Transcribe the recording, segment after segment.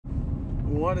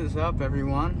What is up,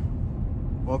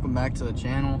 everyone? Welcome back to the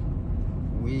channel.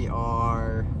 We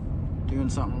are doing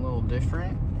something a little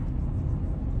different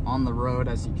on the road,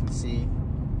 as you can see.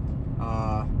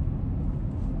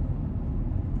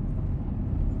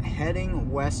 Heading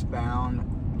westbound,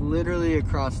 literally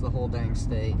across the whole dang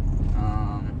state.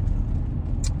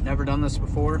 Never done this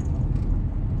before,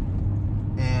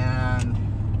 and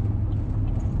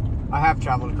I have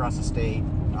traveled across the state.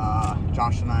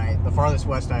 Josh and I, the farthest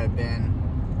west I have been,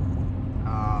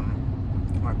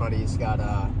 my buddy's got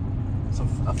a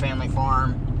family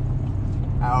farm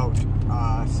out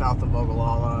south of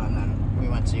Ogallala, and then we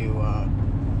went to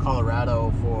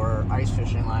Colorado for ice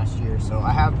fishing last year. So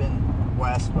I have been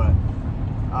west, but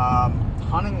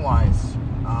hunting wise,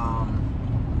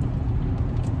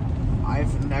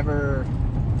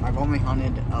 I've only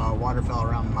hunted waterfowl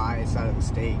around my side of the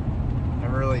state.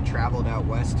 Never really traveled out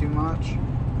west too much.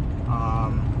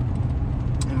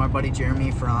 And my buddy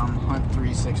Jeremy from Hunt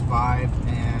 365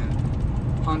 and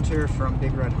Hunter from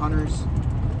Big Red Hunters,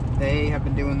 they have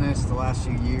been doing this the last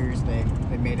few years. They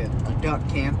made it a duck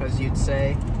camp, as you'd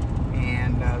say,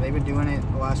 and they've been doing it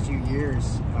the last few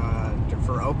years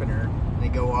for opener. They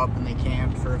go up and they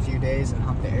camp for a few days and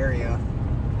hunt the area.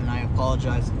 And I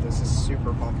apologize if this is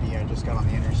super bumpy. I just got on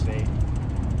the interstate,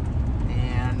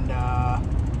 and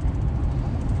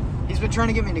he's been trying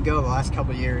to get me to go the last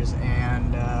couple of years,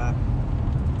 and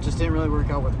just didn't really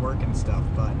work out with work and stuff.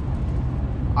 But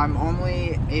I'm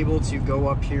only able to go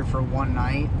up here for one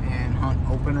night and hunt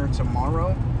opener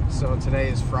tomorrow. So today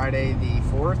is Friday the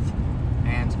 4th,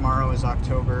 and tomorrow is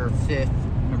October 5th,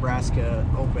 Nebraska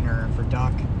opener for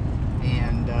duck.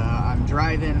 And I'm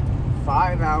driving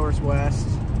 5 hours west,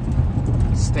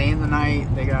 staying the night.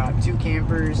 They got 2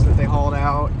 campers that they hauled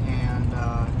out, and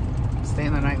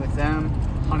staying the night with them,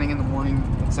 hunting in the morning.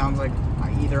 It sounds like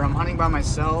either I'm hunting by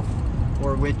myself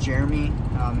or with Jeremy.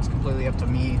 It's completely up to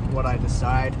me what I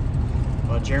decide.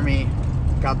 But Jeremy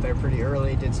got there pretty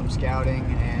early, did some scouting,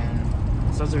 and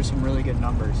says there's some really good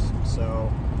numbers.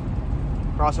 So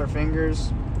cross our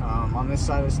fingers. On this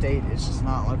side of the state, it's just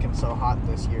not looking so hot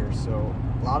this year. So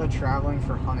a lot of traveling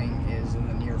for hunting is in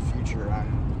the near future,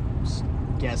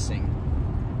 I'm guessing.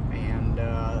 And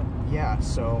yeah,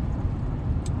 so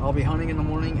I'll be hunting in the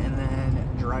morning and then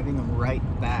driving right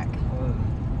back home.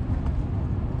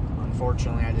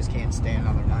 Unfortunately, I just can't stay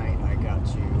another night. I got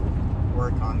to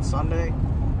work on Sunday,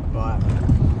 but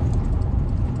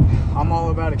I'm all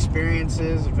about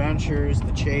experiences, adventures,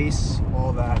 the chase,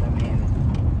 all that. I mean,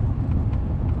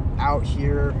 out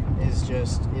here is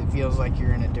just, it feels like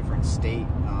you're in a different state.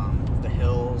 The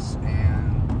hills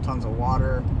and tons of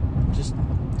water, just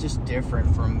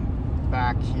different from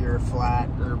back here, flat,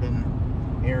 urban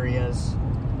areas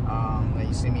that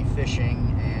you see me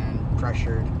fishing, and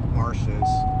pressured marshes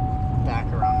back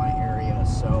around my area.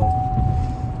 So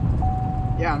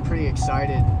yeah, I'm pretty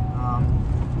excited.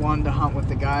 One, to hunt with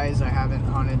the guys. I haven't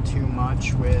hunted too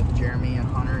much with Jeremy and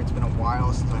Hunter. It's been a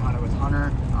while since I hunted with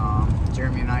Hunter.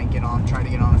 Jeremy and I try to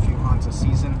get on a few hunts a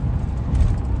season.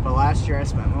 But last year I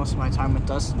spent most of my time with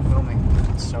Dustin filming.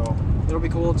 So it'll be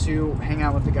cool to hang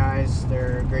out with the guys.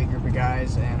 They're a great group of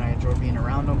guys, and I enjoy being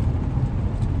around them.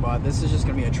 But this is just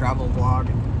going to be a travel vlog.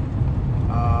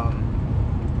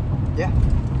 Yeah,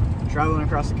 traveling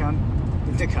across the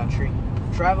country.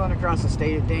 Traveling across the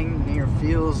state, it dang near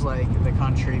feels like the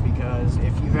country, because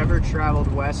if you've ever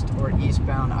traveled west or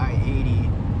eastbound I-80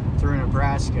 through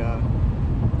Nebraska,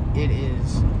 it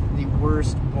is the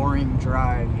worst boring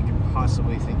drive you can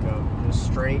possibly think of. Just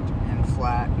straight and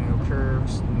flat, no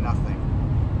curves, nothing,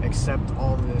 except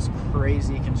all this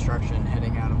crazy construction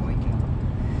heading out of Lincoln.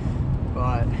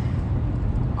 But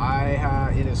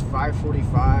it is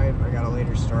 5:45. I got a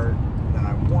later start than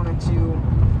I wanted to,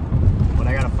 but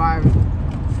I got a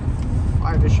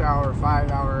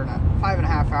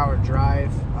 5.5-hour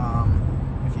drive,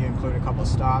 if you include a couple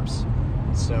stops.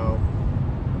 So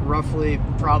roughly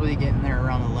probably getting there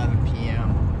around 11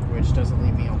 p.m., which doesn't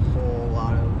leave me a whole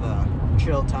lot of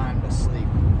chill time to sleep,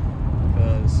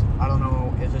 because I don't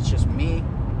know if it's just me.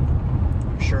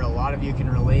 I'm sure a lot of you can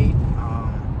relate.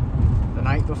 The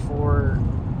night before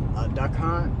a duck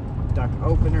hunt, duck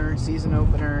opener, season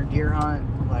opener, deer hunt,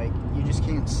 like, you just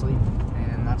can't sleep,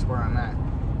 and that's where I'm at.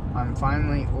 I'm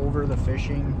finally over the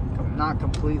fishing, not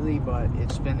completely, but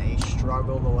it's been a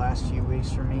struggle the last few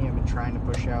weeks for me. I've been trying to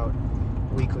push out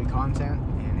weekly content,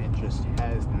 and it just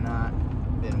has not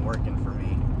been working for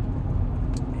me.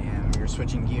 And we're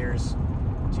switching gears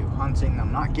to hunting.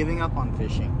 I'm not giving up on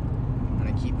fishing. I'm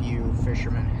going to keep you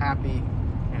fishermen happy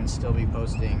and still be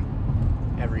posting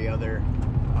every other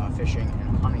fishing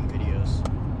and hunting videos.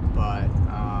 But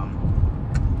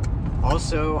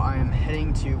Also, I am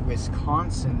heading to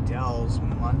Wisconsin Dells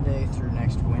Monday through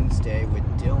next Wednesday with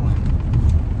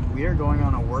Dylan. We are going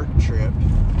on a work trip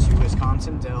to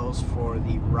Wisconsin Dells for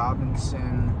the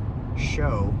Robinson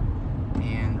show.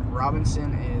 And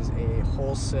Robinson is a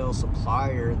wholesale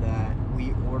supplier that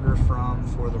we order from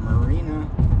for the marina.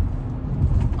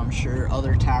 I'm sure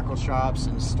other tackle shops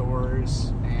and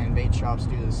stores and bait shops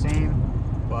do the same,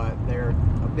 but they're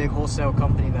a big wholesale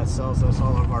company that sells us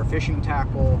all of our fishing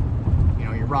tackle, you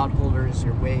know, your rod holders,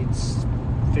 your weights,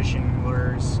 fishing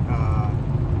lures,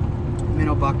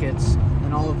 minnow buckets,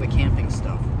 and all of the camping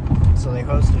stuff. So they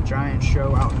host a giant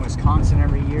show out in Wisconsin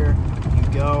every year. You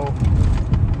go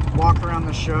walk around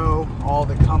the show, all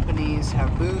the companies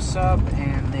have booths up,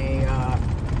 and they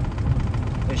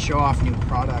show off new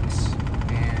products,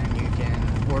 and you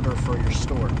can order for your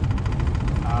store.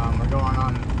 We're going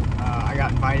on, I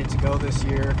got invited to go this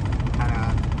year, kind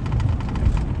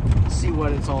of see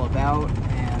what it's all about,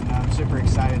 and I'm super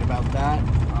excited about that.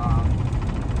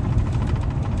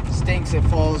 Stinks it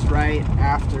falls right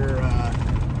after,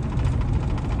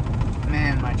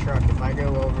 man, my truck, if I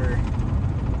go over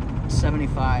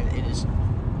 75, it is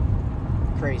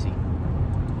crazy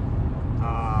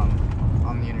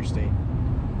on the interstate.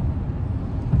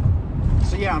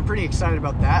 So yeah, I'm pretty excited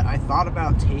about that. I thought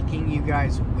about taking you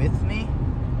guys with me,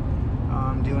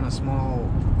 doing a small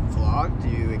vlog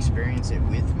to experience it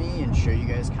with me and show you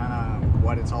guys kind of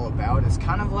what it's all about. It's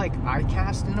kind of like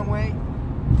iCast in a way,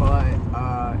 but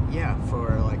yeah,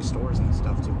 for like stores and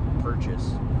stuff to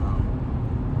purchase.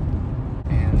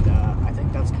 I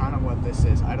think that's kind of what this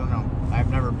is. I don't know. I've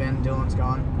never been. Dylan's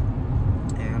gone,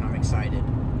 and I'm excited.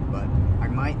 But I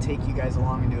might take you guys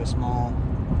along and do a small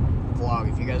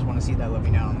vlog. If you guys want to see that, let me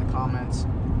know in the comments.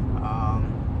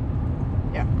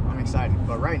 Yeah, I'm excited.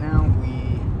 But right now,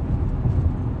 we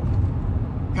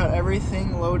got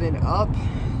everything loaded up.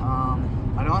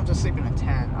 I don't have to sleep in a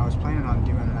tent. I was planning on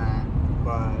doing that,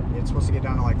 but it's supposed to get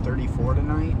down to like 34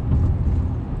 tonight.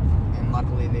 And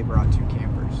luckily, they brought 2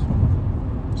 campers.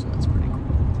 So that's pretty cool.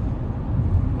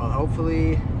 Well,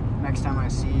 hopefully next time I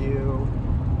see you,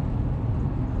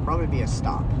 probably be a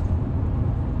stop.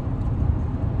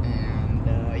 And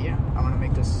yeah, I'm gonna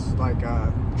make this like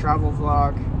a travel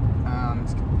vlog.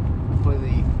 It's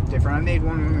completely different. I made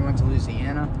one when we went to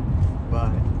Louisiana,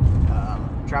 but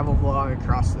travel vlog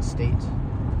across the state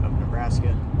of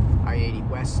Nebraska, I-80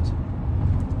 West,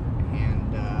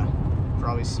 and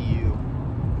probably see you,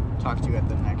 talk to you at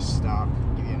the next stop,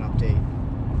 give you an update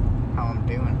how I'm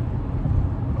doing.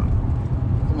 But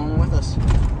come on with us.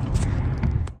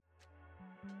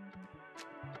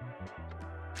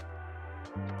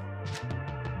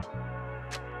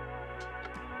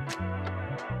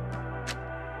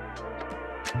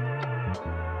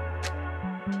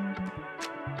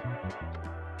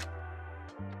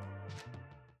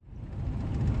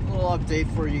 Little update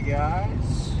for you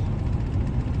guys.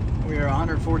 We are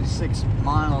 146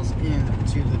 miles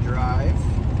into the drive.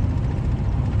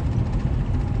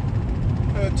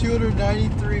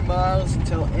 293 miles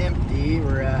until empty.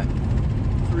 We're at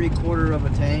 3/4 of a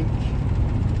tank.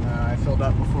 I filled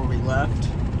up before we left,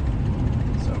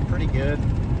 so pretty good.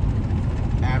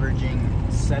 Averaging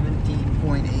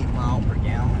 17.8 miles per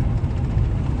gallon.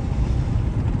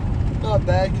 Not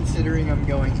bad considering I'm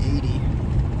going 80,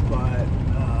 but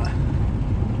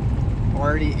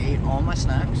already ate all my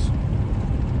snacks,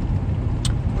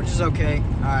 which is okay.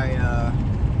 I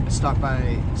stopped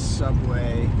by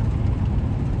Subway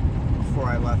before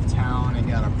I left town and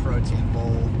got a protein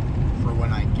bowl for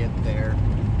when I get there.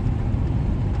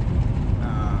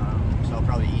 So I'll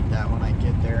probably eat that when I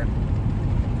get there.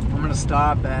 I'm gonna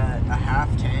stop at a half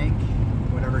tank,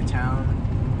 whatever town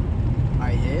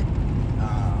I hit.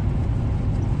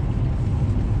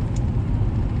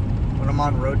 When I'm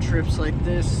on road trips like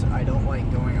this, I don't like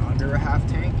going under a half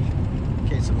tank in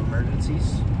case of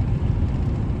emergencies.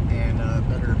 And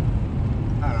better,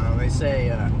 I don't know, they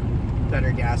say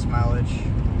better gas mileage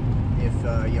if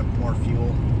you have more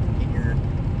fuel in your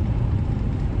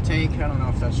tank. I don't know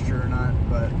if that's true or not,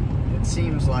 but it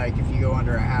seems like if you go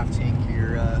under a half tank,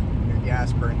 your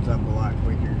gas burns up a lot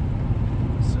quicker.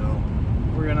 So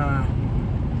we're gonna,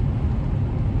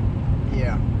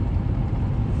 yeah,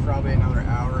 probably another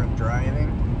hour of driving,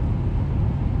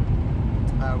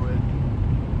 I would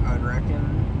reckon,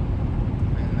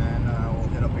 and then we'll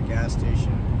hit up a gas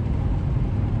station,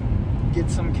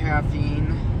 get some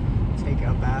caffeine, take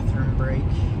a bathroom break,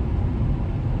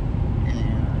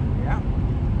 and yeah,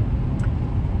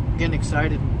 getting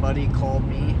excited. Buddy called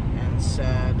me and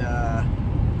said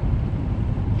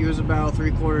he was about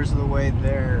 3/4 of the way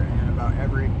there, and about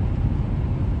every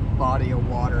body of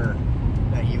water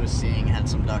that he was seeing had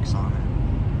some ducks on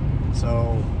it.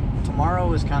 So tomorrow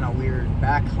was kind of weird.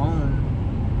 Back home,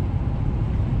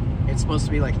 it's supposed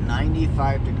to be like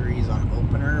 95 degrees on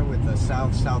opener with a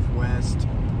south-southwest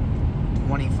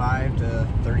 25 to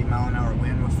 30 mile an hour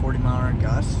wind with 40 mile an hour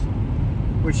gusts,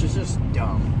 which is just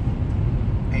dumb.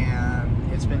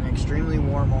 And it's been extremely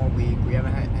warm all week. We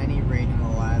haven't had any rain in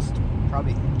the last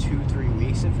probably 2-3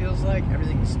 weeks, it feels like.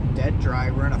 Everything's dead dry.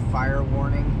 We're in a fire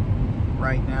warning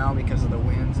right now because of the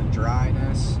winds and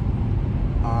dryness.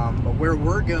 But where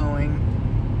we're going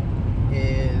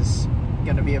is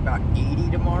going to be about 80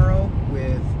 tomorrow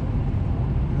with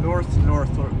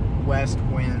north-northwest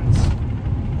winds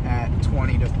at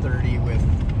 20 to 30 with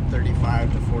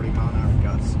 35 to 40 mile an hour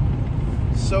gusts.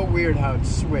 So weird how it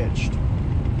switched.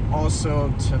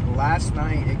 Also, to last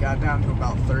night it got down to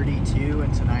about 32,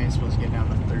 and tonight it's supposed to get down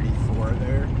to 34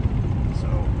 there. So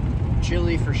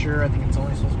chilly for sure. I think it's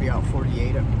only supposed to be out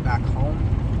 48 back home.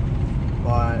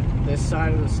 But this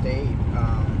side of the state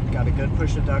got a good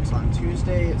push of ducks on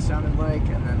Tuesday, it sounded like,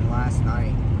 and then last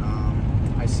night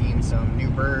I seen some new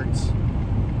birds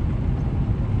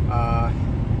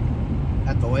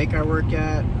at the lake I work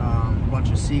at. A bunch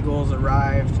of seagulls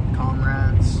arrived,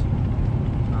 comrades,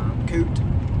 coot.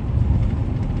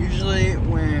 Usually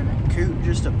when coot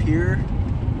just appear,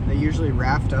 they usually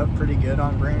raft up pretty good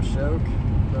on branched oak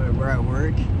where I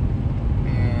work,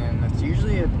 and that's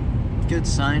usually a good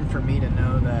sign for me to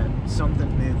know that something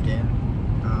moved in.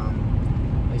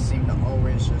 They seem to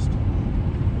always just,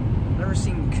 I've never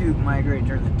seen coot migrate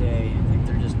during the day. I think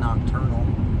they're just nocturnal.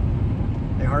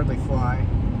 They hardly fly.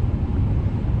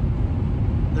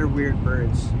 They're weird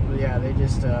birds. But yeah, they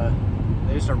just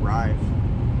arrive,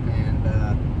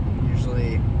 and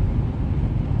usually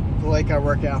the lake I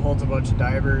work at holds a bunch of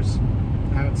divers.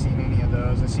 I haven't seen any of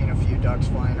those. I've seen a few ducks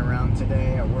flying around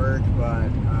today at work, but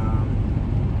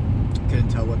couldn't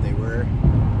tell what they were.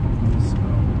 So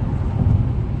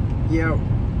yeah,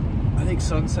 I think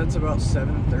sunset's about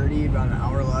 7:30, about an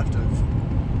hour left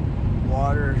of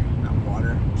water, not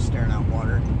water, I'm staring at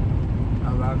water.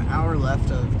 About an hour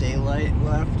left of daylight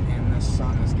left, and the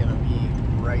sun is gonna be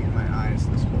right in my eyes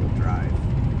this whole drive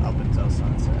up until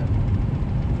sunset.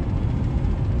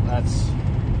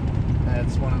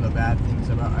 That's one of the bad things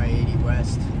about I-80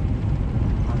 West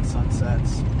on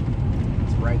sunsets.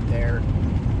 It's right there.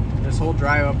 This whole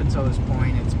drive up until this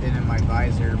point, it's been in my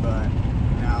visor, but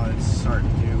now it's starting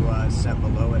to set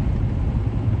below it.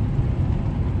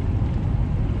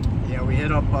 Yeah, we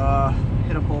hit up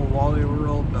Old Wally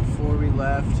World before we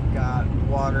left. Got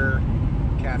water,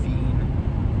 caffeine,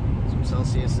 some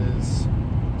Celsiuses,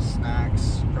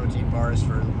 snacks, protein bars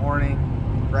for the morning,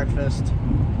 breakfast,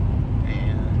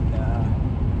 and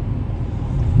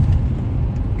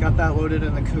got that loaded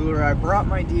in the cooler. I brought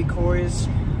my decoys,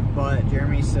 but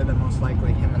Jeremy said that most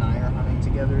likely him and I are hunting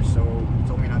together, so he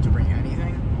told me not to bring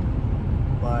anything.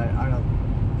 But I don't.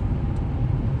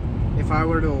 If I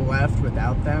were to have left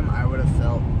without them, I would have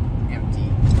felt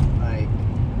empty. Like,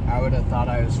 I would have thought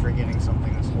I was forgetting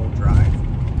something this whole drive.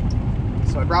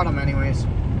 So I brought them anyways,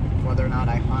 whether or not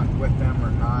I hunt with them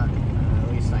or not.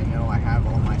 At least I know I have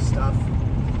all my stuff.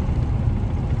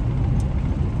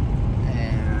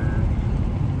 And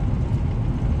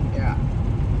yeah,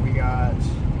 we got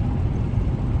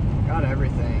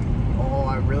everything. All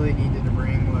I really needed to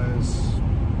bring was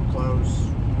clothes,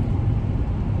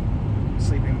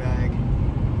 sleeping bag,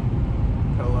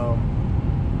 pillow,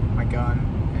 my gun,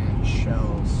 and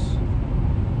shells.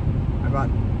 I bought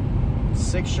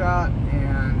 6-shot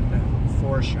and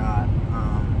 4-shot.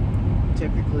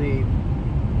 Typically,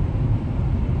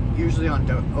 usually on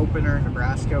opener in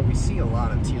Nebraska, we see a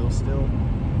lot of teal still.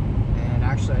 And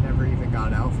actually, I never even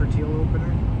got out for teal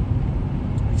opener,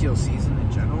 teal season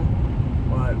in general.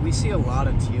 But we see a lot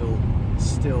of teal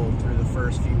still through the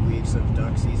first few weeks of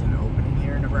duck season opening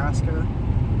here in Nebraska.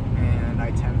 And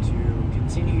I tend to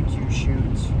continue to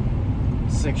shoot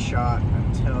 6-shot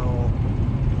until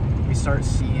we start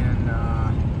seeing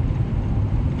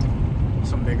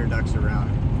some bigger ducks around.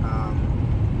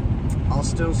 I'll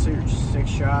still shoot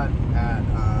 6-shot at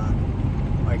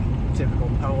like typical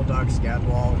pebble ducks,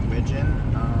 gadwall, and widgeon.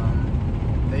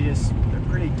 They're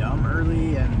pretty dumb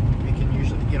early, and we can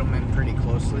usually get them in pretty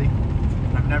closely.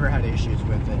 And I've never had issues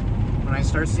with it. When I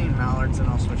start seeing mallards, then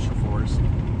I'll switch to 4s.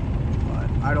 But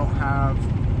I don't have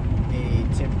a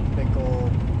typical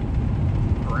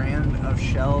brand of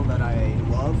shell that I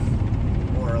love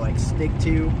or like stick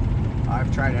to.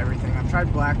 I've tried everything. I've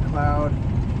tried Black Cloud.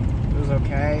 It was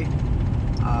okay.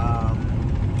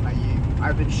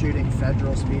 I've been shooting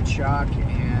Federal Speed Shock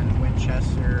and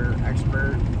Winchester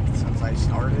Expert since I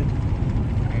started,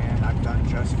 and I've done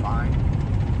just fine.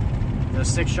 The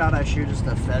 6-shot I shoot is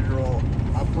the Federal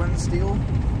Upland steel.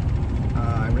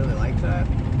 I really like that.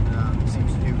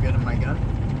 Seems to do good in my gun,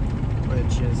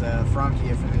 which is a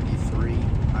Franke Affinity 3.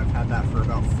 I've had that for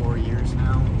about 4 years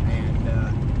now, and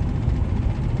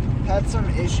had some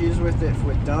issues with it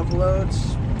with dove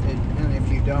loads. And if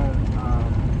you don't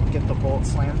get the bolt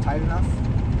slammed tight enough,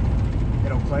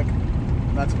 it'll click.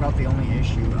 That's about the only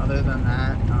issue. Other than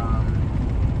that,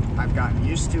 I've gotten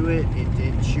used to it. It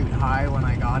did shoot high when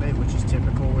I got it, which is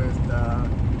typical with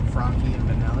Franke and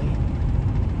Benelli.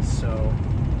 So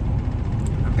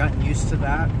I've gotten used to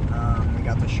that. We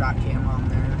got the shot cam on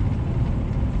there.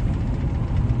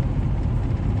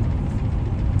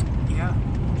 Yeah,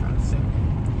 I'm trying to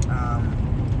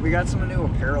think. We got some new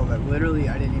apparel that literally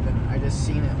I just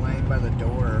seen it laying by the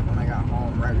door when I got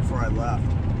home right before I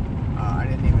left. I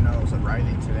didn't even know it was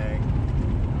arriving today.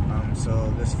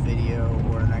 So this video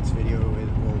or next video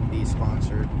will be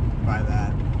sponsored by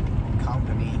that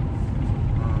company.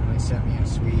 They sent me a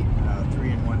sweet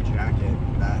 3-in-1 jacket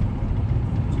that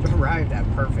arrived at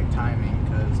perfect timing,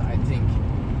 because I think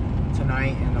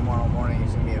tonight and tomorrow morning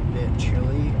is going to be a bit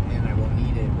chilly and I will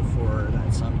need it before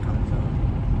that sun comes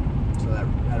up. So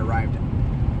that arrived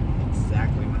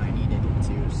exactly when I needed it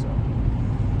too. So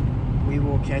we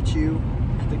will catch you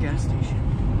at the gas station.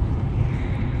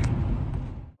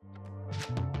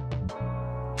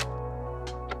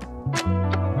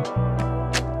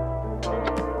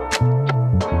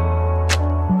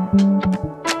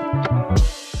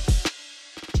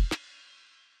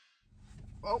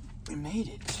 Well, we made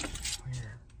it.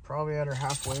 We're probably at our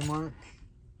halfway mark.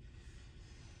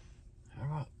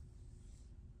 About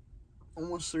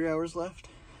almost 3 hours left.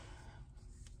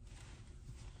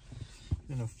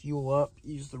 Gonna fuel up,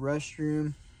 use the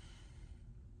restroom,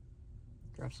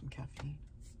 grab some caffeine,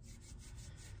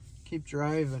 keep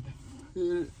driving.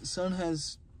 The sun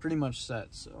has pretty much set,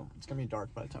 so it's gonna be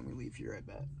dark by the time we leave here, I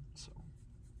bet. So,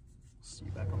 see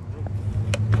you back on the road.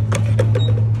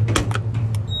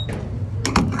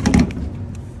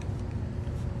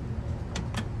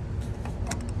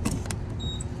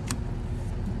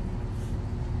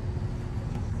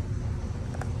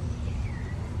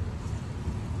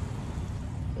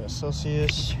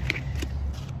 Celsius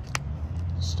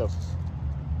stuff.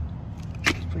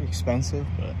 It's pretty expensive,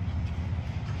 but I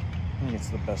think it's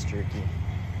the best jerky.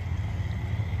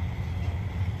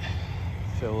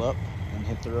 Fill up and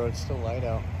hit the road. It's still light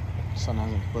out. Sun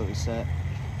hasn't completely set.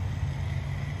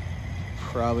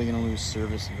 Probably gonna lose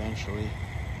service eventually.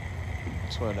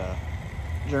 That's what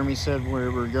Jeremy said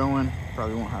where we're going.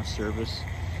 Probably won't have service,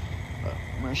 but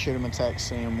I'm gonna shoot him a text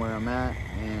saying where I'm at,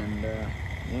 and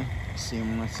yeah, see him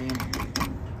when I see him.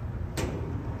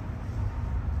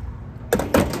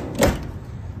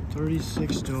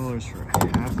 $36 for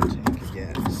half a tank of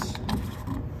gas.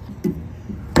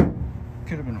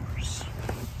 Could have been worse.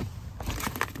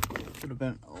 Could have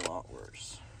been a lot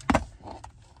worse.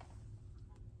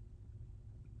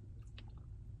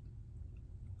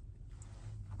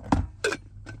 Get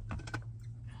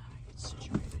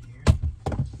situated here.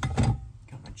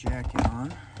 Got my jacket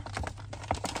on.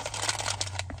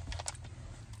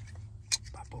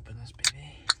 Open this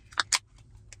baby.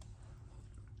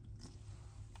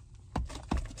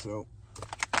 So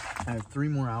I have 3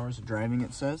 more hours of driving,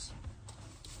 it says,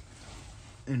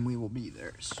 and we will be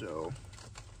there. So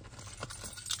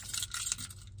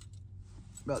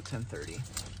about 10:30.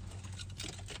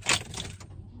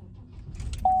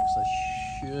 So I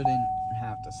shouldn't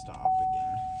have to stop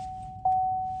again.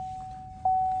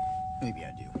 Maybe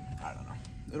I do. I don't know.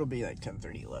 It'll be like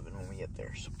 10:30, 11 when we get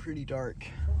there. So pretty dark.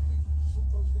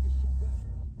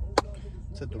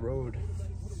 Let's hit the road.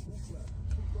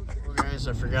 Well, guys,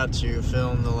 I forgot to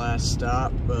film the last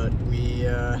stop, but we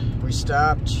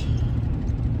stopped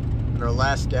at our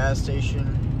last gas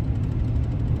station.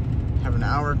 Have an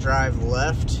hour drive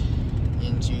left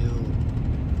into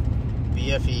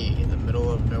BFE in the middle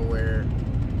of nowhere,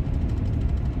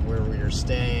 where we are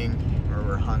staying, where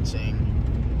we're hunting,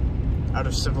 out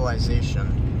of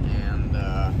civilization. And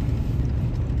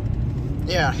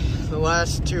yeah, the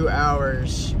last 2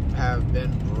 hours have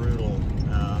been brutal.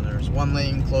 There's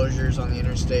 1-lane closures on the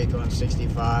interstate going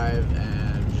 65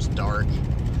 and just dark.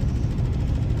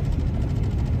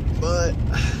 But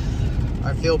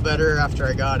I feel better after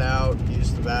I got out,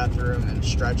 used the bathroom and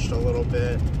stretched a little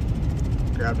bit,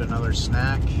 grabbed another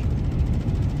snack.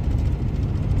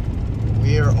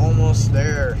 We are almost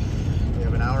there. We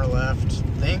have an hour left.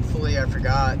 Thankfully, I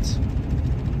forgot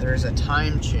there's a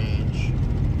time change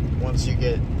once you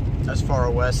get as far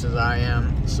west as I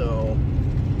am. So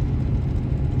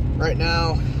right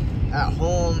now at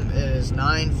home it is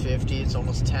 9:50. It's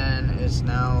almost 10. It's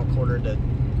now 9:45.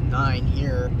 9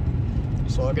 here,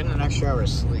 so I'll get an extra hour of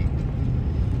sleep.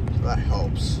 So that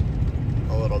helps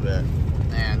a little bit.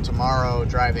 And tomorrow,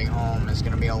 driving home is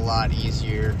going to be a lot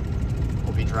easier.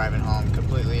 We'll be driving home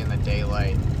completely in the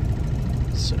daylight.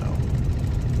 So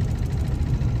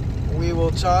we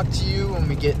will talk to you when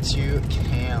we get to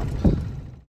camp.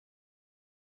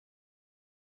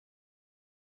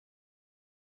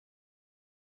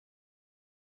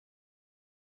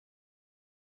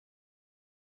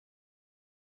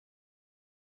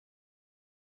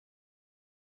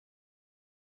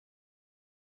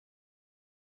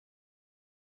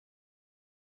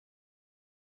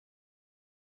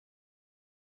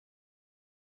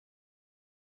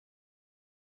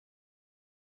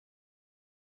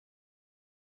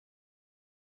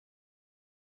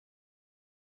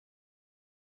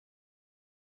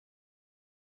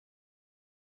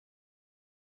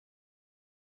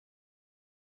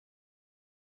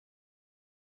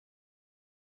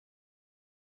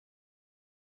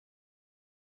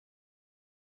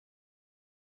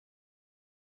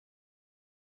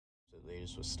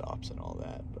 Latest with stops and all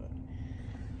that, but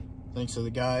thanks to the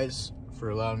guys for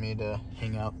allowing me to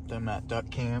hang out with them at duck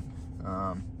camp.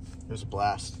 It was a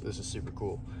blast. This is super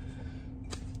cool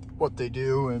what they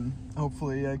do, and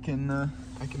hopefully I can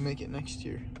make it next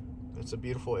year. It's a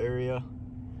beautiful area,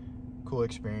 cool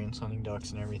experience hunting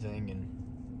ducks and everything, and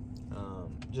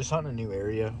just hunting a new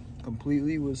area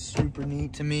completely was super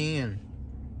neat to me, and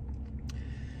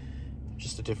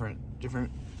just a different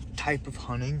type of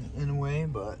hunting in a way.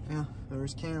 But yeah,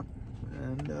 there's camp,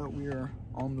 and we are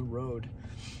on the road.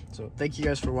 So thank you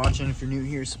guys for watching. If you're new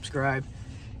here, subscribe,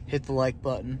 hit the like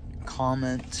button,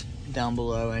 comment down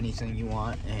below anything you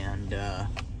want, and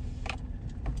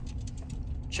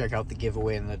check out the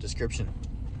giveaway in the description.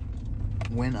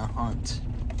 Win a hunt.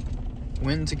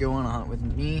 Win to go on a hunt with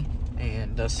me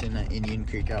and Dustin at Indian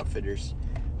Creek Outfitters,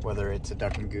 whether it's a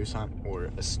duck and goose hunt or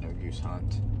a snow goose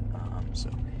hunt. So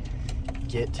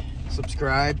get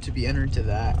subscribed to be entered to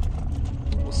that.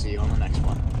 We'll see you on the next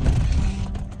one.